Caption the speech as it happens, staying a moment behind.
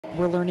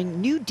We're learning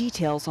new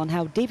details on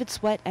how David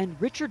Sweat and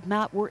Richard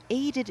Matt were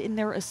aided in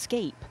their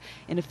escape.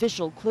 An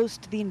official close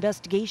to the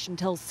investigation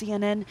tells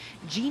CNN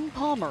Gene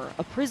Palmer,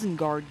 a prison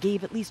guard,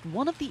 gave at least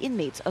one of the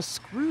inmates a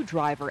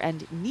screwdriver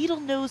and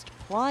needle-nosed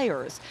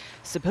pliers,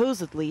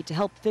 supposedly to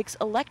help fix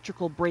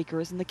electrical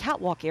breakers in the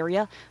catwalk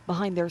area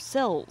behind their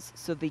cells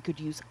so they could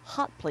use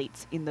hot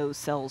plates in those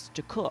cells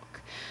to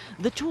cook.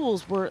 The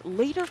tools were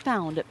later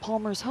found at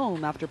Palmer's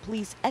home after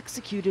police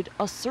executed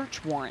a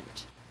search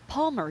warrant.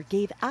 Palmer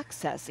gave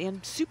access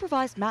and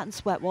supervised Matt and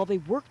Sweat while they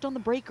worked on the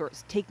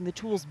breakers, taking the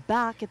tools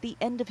back at the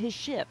end of his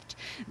shift.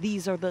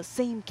 These are the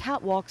same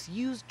catwalks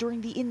used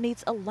during the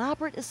inmate's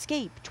elaborate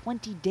escape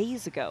 20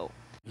 days ago.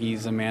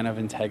 He's a man of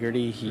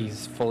integrity.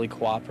 He's fully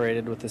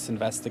cooperated with this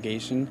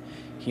investigation.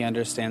 He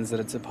understands that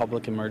it's a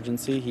public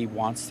emergency. He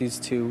wants these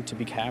two to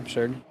be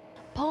captured.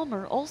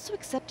 Palmer also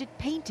accepted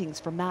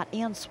paintings from Matt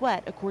and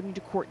Sweat, according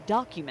to court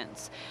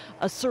documents.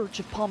 A search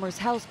of Palmer's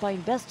house by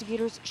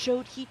investigators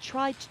showed he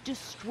tried to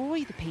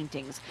destroy the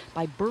paintings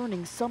by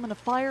burning some in a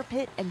fire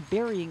pit and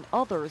burying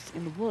others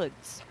in the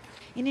woods.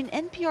 In an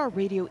NPR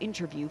radio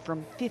interview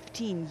from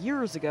 15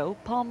 years ago,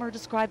 Palmer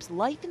describes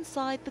life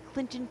inside the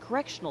Clinton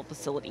Correctional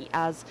Facility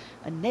as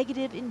a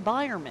negative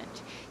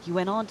environment. He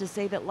went on to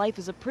say that life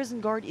as a prison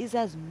guard is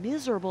as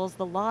miserable as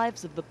the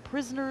lives of the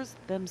prisoners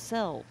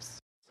themselves.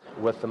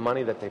 With the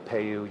money that they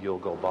pay you, you'll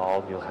go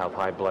bald, you'll have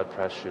high blood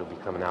pressure, you'll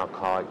become an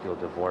alcoholic, you'll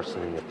divorce,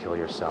 and you'll kill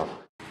yourself.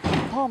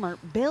 Palmer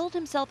bailed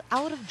himself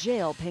out of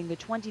jail, paying the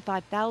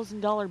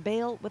 $25,000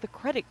 bail with a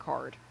credit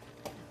card.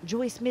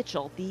 Joyce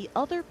Mitchell, the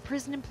other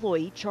prison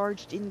employee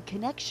charged in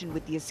connection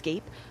with the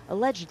escape,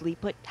 allegedly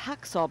put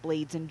hacksaw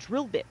blades and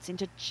drill bits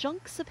into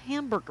chunks of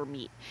hamburger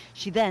meat.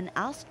 She then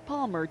asked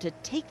Palmer to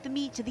take the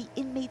meat to the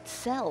inmate's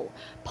cell.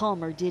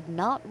 Palmer did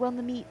not run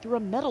the meat through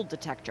a metal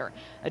detector,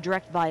 a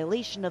direct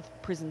violation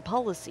of prison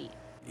policy.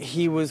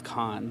 He was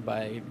conned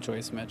by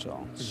Joyce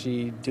Mitchell.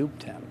 She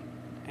duped him.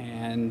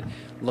 And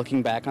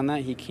looking back on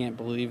that, he can't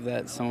believe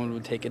that someone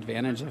would take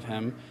advantage of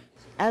him.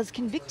 As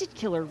convicted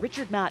killer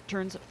Richard Matt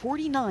turns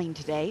 49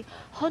 today,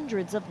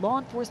 hundreds of law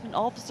enforcement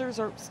officers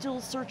are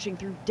still searching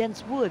through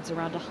dense woods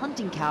around a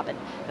hunting cabin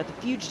that the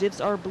fugitives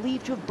are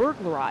believed to have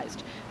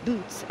burglarized.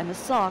 Boots and a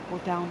sock were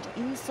found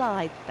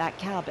inside that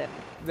cabin.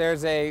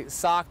 There's a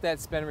sock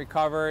that's been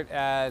recovered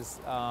as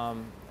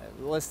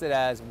listed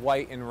as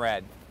white and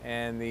red,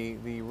 and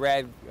the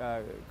red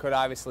could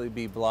obviously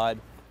be blood.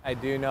 I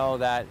do know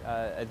that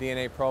a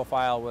DNA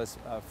profile was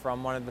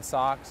from one of the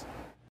socks.